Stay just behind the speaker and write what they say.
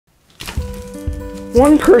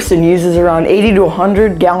One person uses around 80 to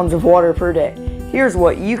 100 gallons of water per day. Here's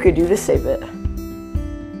what you could do to save it.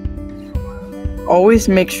 Always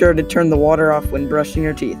make sure to turn the water off when brushing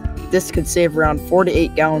your teeth. This could save around 4 to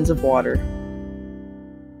 8 gallons of water.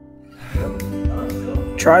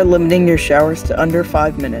 Try limiting your showers to under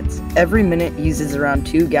 5 minutes. Every minute uses around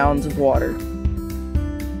 2 gallons of water.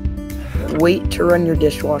 Wait to run your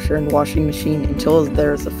dishwasher and washing machine until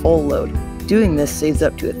there is a full load. Doing this saves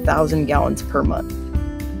up to 1,000 gallons per month.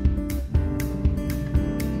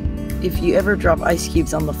 If you ever drop ice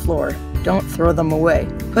cubes on the floor, don't throw them away.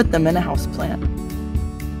 Put them in a houseplant.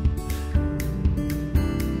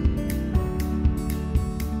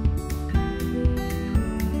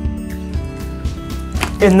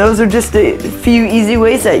 And those are just a few easy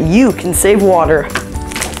ways that you can save water.